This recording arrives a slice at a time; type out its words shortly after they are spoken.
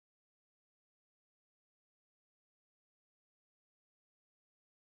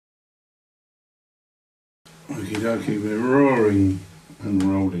Okie dokie, we're roaring and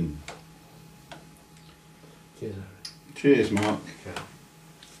rolling. Cheers. Cheers, Mark. Okay.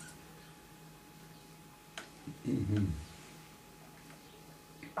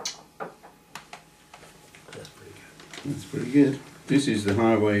 That's pretty good. That's pretty good. This is the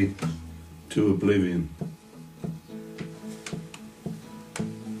highway to Oblivion.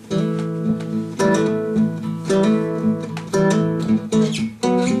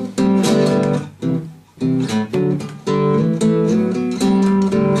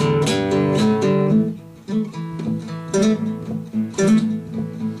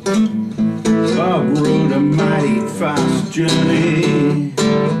 Bob rode a mighty fast journey,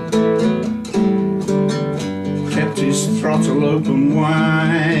 kept his throttle open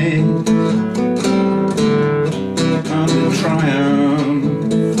wide, on the triumph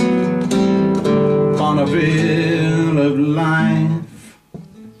on a bill of life.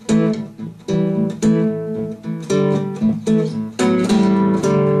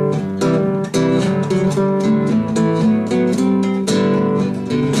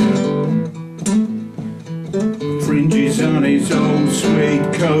 Fringes on his old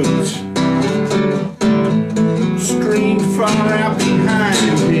suede coat streamed far out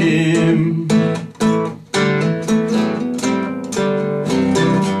behind him.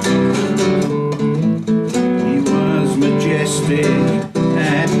 He was majestic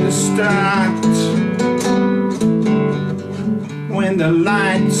at the start, when the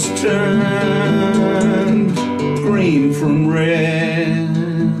lights turned green from red.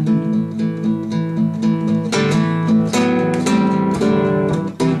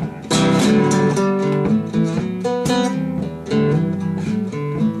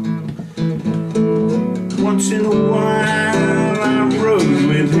 Once in a while I rode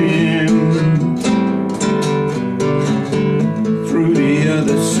with him through the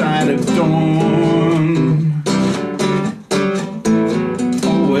other side of dawn,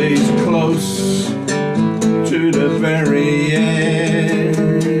 always close to the very edge.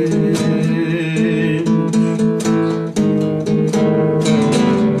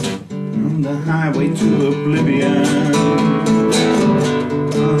 On the highway to Oblivion,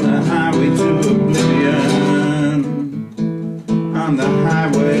 on the highway to Oblivion, on the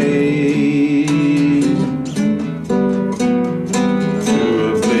highway to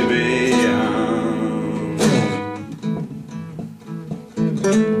Oblivion.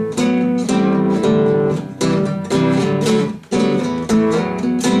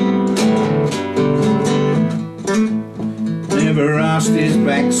 Never asked his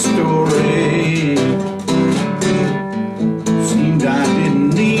backstory, seemed I didn't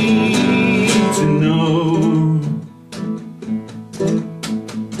need to know.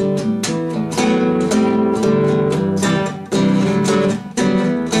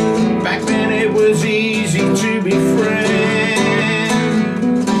 Back then it was easy to be friends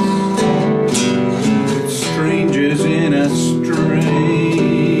with strangers in a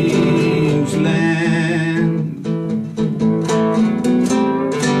strange land.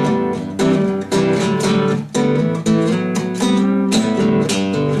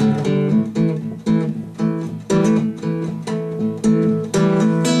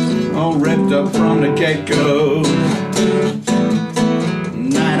 All wrapped up from the get-go,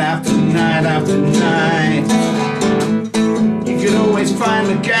 night after night after night. You could always find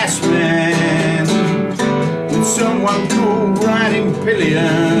the Gasman with someone cool riding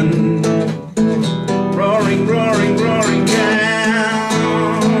pillion, roaring, roaring, roaring down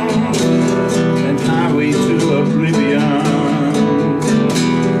that highway to Oblivion,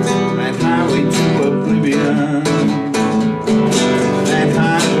 that highway to Oblivion, that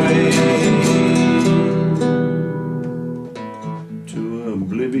highway to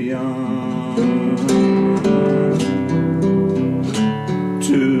Oblivion,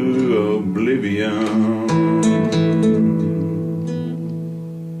 to Oblivion.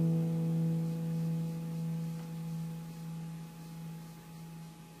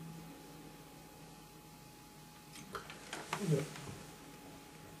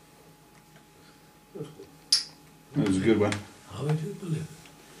 That was a good one. I do believe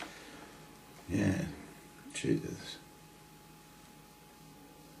it. Yeah. Cheers.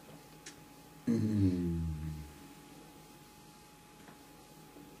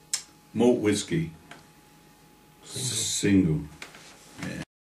 Malt whiskey. Single. Yeah.